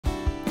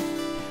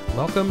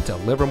Welcome to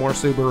Livermore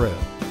Subaru.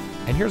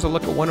 And here's a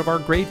look at one of our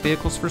great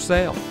vehicles for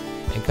sale.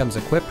 And comes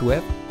equipped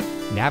with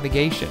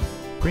navigation,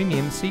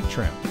 premium seat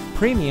trim,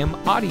 premium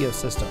audio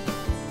system,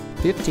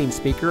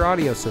 15-speaker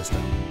audio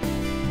system,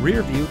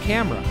 rear view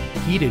camera,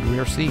 heated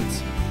rear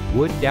seats,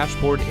 wood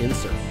dashboard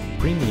insert,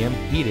 premium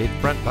heated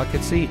front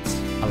bucket seats,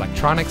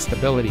 electronic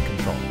stability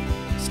control,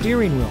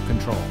 steering wheel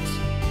controls,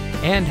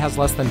 and has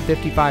less than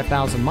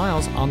 55,000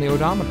 miles on the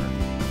odometer.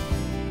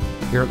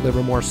 Here at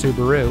Livermore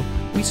Subaru,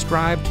 we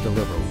strive to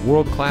deliver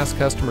world-class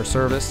customer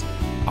service,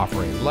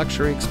 offer a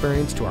luxury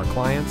experience to our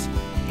clients,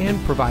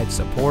 and provide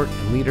support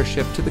and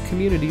leadership to the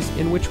communities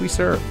in which we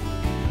serve.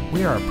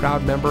 We are a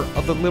proud member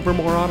of the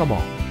Livermore Auto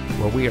Mall,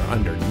 where we are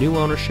under new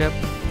ownership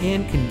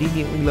and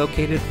conveniently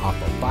located off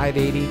of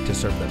 580 to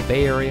serve the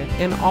Bay Area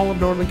and all of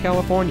Northern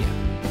California.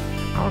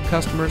 Our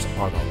customers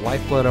are the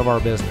lifeblood of our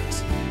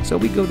business, so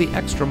we go the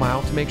extra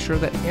mile to make sure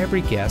that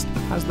every guest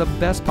has the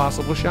best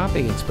possible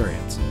shopping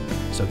experience.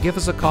 So give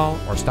us a call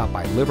or stop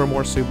by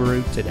Livermore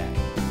Subaru today.